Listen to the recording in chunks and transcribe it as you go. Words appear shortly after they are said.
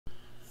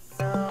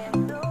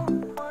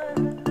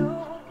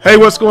Hey,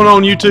 what's going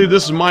on YouTube?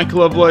 This is Mike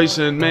Lovelace,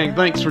 and man,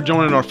 thanks for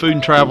joining our food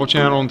and travel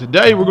channel. And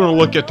today we're going to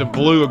look at the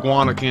Blue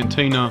Iguana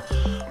Cantina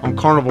on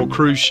Carnival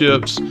Cruise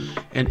Ships.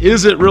 And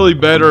is it really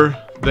better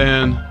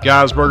than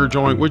Guy's Burger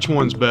Joint? Which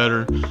one's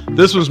better?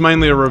 This one's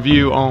mainly a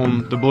review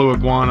on the Blue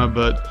Iguana,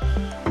 but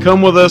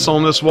come with us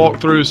on this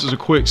walkthrough. This is a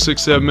quick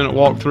 6-7 minute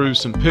walkthrough,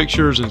 some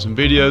pictures and some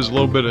videos, a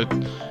little bit of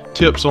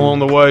tips along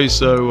the way.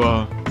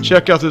 So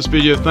check out this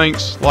video.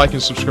 Thanks, like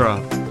and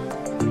subscribe.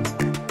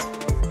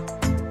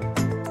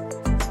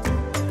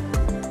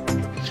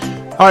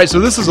 Alright, so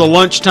this is a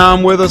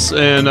lunchtime with us,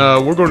 and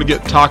we're going to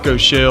get taco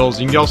shells.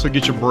 You can also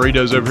get your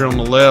burritos over here on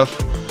the left.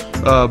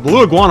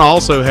 Blue Iguana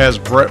also has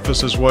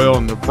breakfast as well,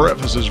 and the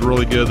breakfast is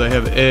really good. They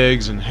have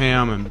eggs and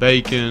ham and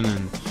bacon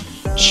and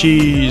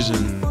cheese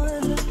and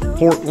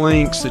pork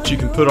links that you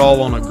can put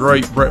all on a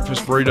great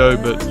breakfast burrito.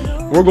 But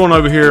we're going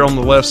over here on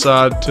the left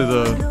side to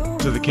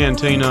the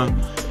cantina,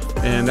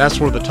 and that's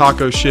where the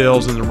taco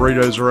shells and the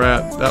burritos are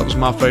at. That was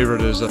my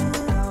favorite. Is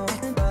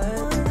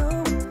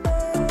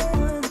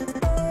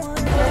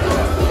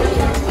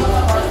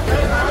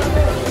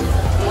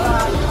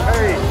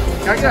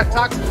Can I get a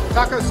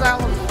taco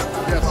salad?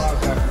 Yes.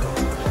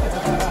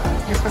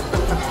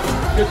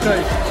 Good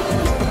taste.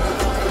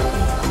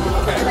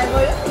 Okay.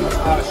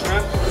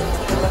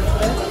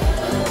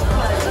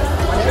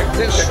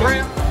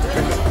 Shrimp.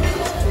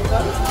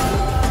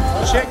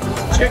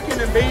 Chicken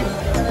and beef.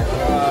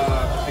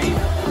 Beef.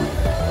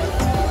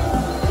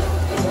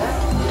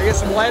 Can I get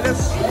some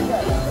lettuce?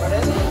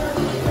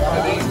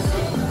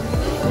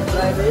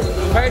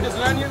 Potatoes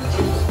and onions?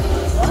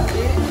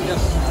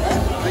 Yes.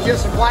 I get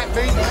some black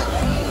beans.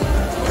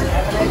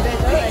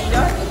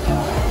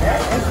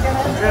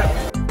 Yeah.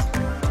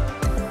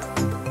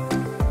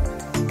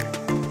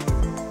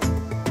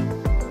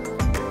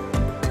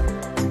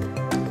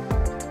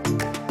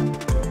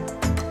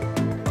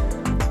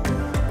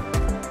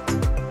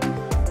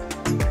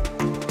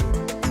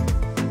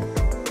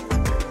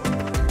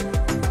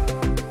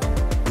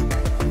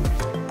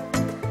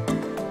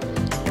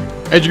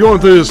 As you're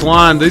going through this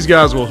line, these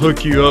guys will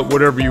hook you up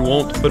whatever you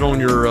want to put on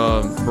your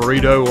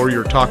burrito or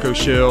your taco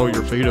shell,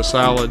 your fajita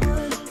salad.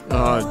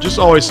 Just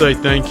always say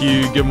thank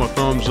you, give them a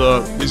thumbs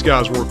up. These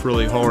guys work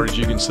really hard, as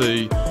you can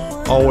see.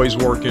 Always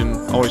working,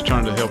 always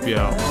trying to help you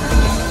out.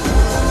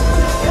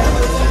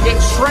 Get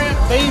shrimp,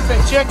 beef,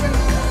 and chicken.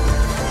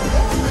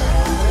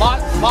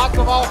 Lots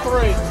of all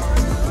three.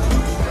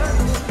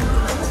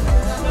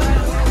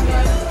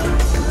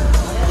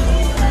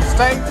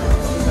 Steak.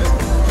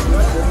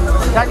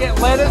 Can I get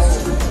lettuce?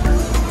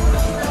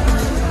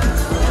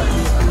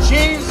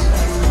 Cheese?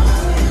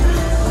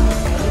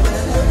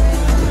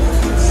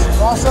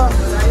 Salsa?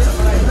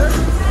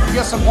 You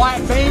get some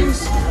black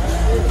beans?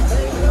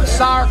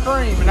 Sour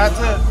cream, and that's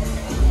it.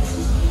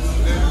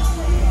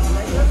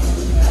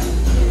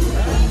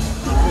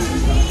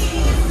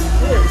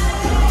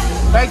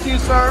 Thank you,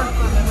 sir.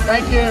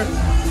 Thank you.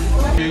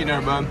 What you eating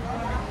there, bud?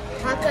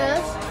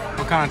 Tacos.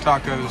 What kind of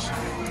tacos?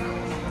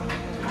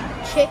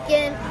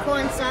 Chicken,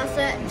 corn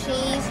salsa,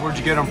 cheese. Where'd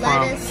you get them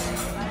lettuce. From?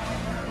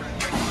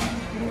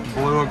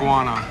 Blue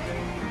Iguana.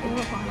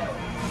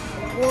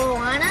 Blue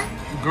Iguana?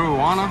 Blue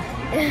Iguana?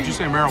 Did you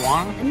say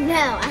marijuana?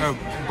 No. Oh,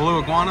 Blue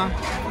Iguana?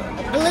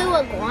 Blue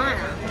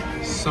Iguana.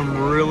 Some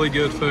really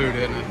good food,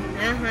 isn't it?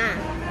 Uh-huh.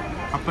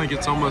 I think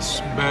it's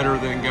almost better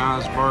than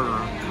Guy's Burger.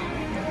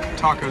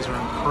 Tacos are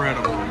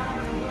incredible.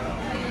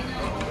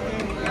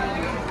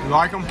 You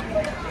like them?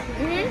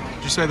 Mm-hmm.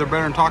 Did you say they're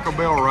better than Taco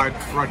Bell or right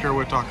there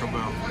with Taco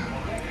Bell?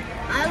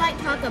 I like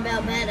Taco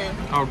Bell better.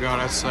 Oh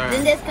God, that's Then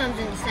sad. this comes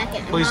in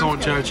second. Please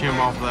don't judge him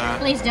off that.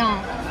 Please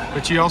don't.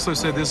 But you also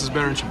said this is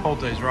better than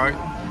Chipotle's, right?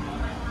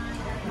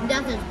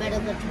 Nothing's better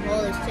than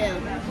Chipotle's too.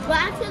 But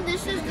actually,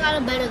 this has got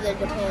a better than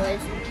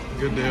Chipotle's.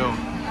 Good deal.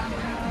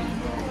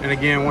 And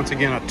again, once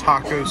again, a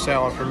taco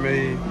salad for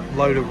me,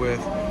 loaded with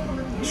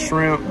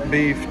shrimp,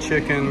 beef,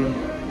 chicken,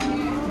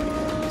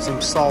 some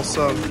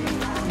salsa,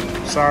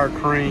 sour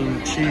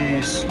cream,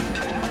 cheese.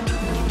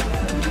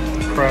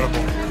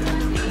 Incredible.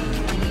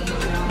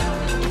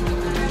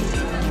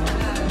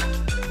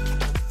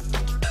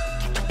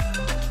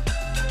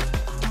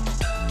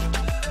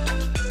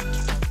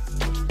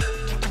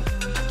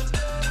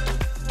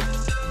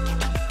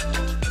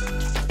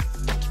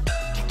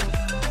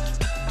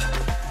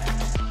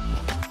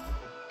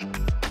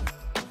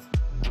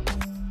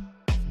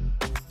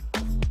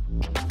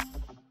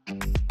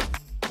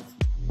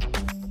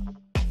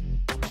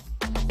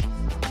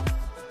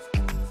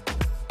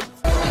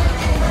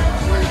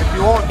 If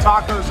you want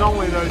tacos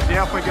only, though,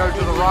 definitely go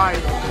to the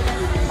right.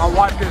 My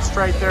wife goes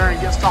straight there and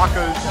gets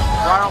tacos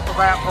right off the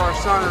bat for her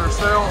son and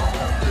herself.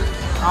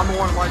 I'm the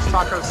one that likes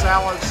taco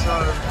salads,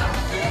 so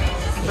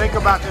think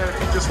about that.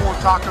 If you just want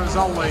tacos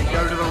only,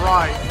 go to the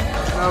right.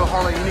 There's no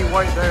hardly any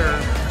wait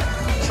there.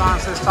 Sign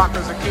says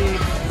tacos are key.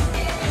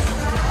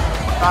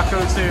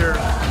 Tacos here.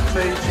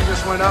 See, she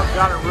just went up,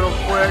 got it real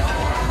quick.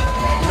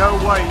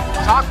 No wait.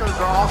 Tacos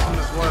are awesome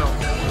as well.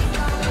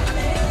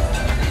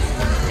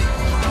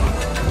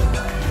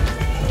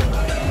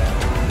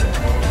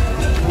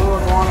 Blue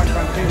Iguana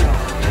Cantina.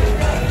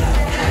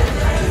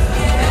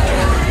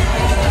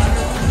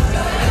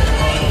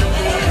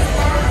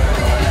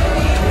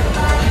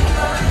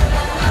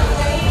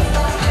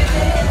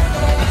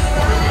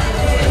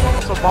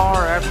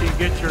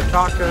 get your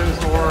tacos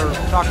or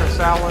taco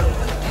salad.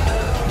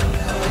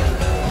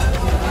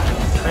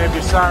 They have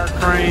your sour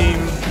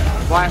cream,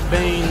 black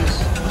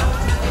beans,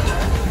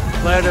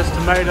 lettuce,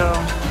 tomato.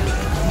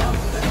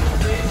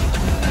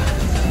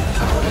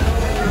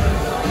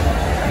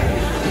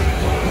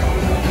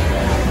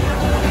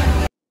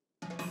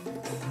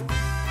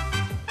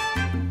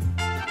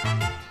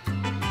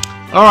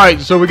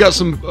 Alright, so we got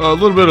a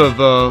little bit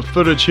of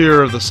footage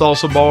here of the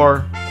salsa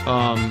bar.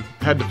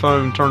 Had the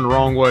phone turned the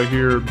wrong way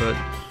here, but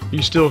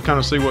you still kind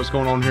of see what's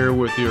going on here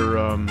with your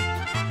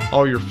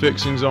all your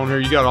fixings on here.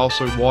 You got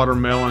also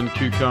watermelon,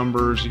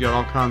 cucumbers, you got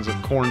all kinds of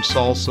corn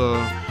salsa.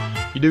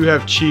 You do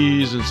have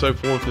cheese and so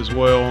forth as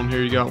well on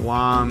here. You got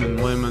lime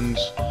and lemons,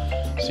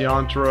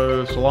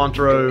 cilantro,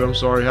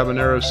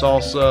 habanero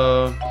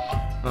salsa,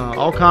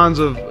 all kinds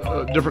of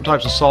different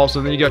types of salsa,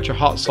 and then you got your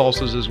hot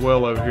sauces as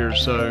well over here.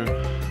 So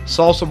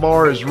salsa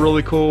bar is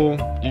really cool.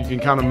 You can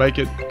kind of make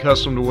it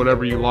custom to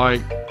whatever you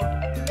like.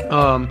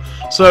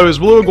 So is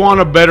Blue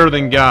Iguana better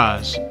than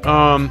Guys?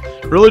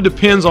 Really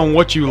depends on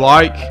what you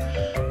like.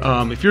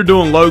 If you're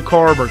doing low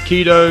carb or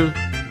keto,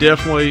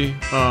 definitely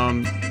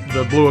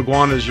the Blue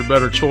Iguana is your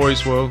better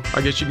choice. Well,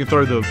 I guess you can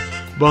throw the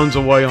buns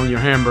away on your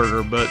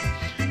hamburger, but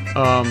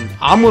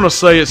I'm going to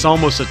say it's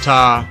almost a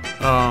tie.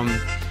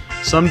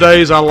 Some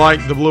days I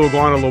like the Blue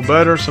Iguana a little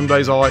better. Some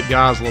days I like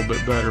Guys a little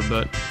bit better.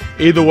 But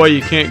either way,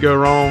 you can't go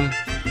wrong.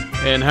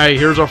 And hey,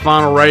 here's our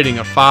final rating,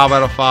 a 5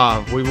 out of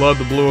 5. We love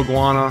the Blue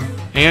Iguana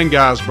and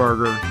Guys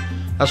Burger.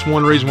 That's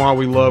one reason why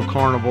we love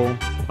Carnival.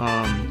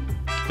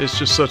 It's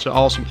just such an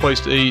awesome place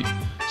to eat,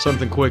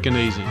 something quick and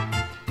easy.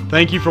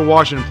 Thank you for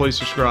watching, and please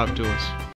subscribe to us.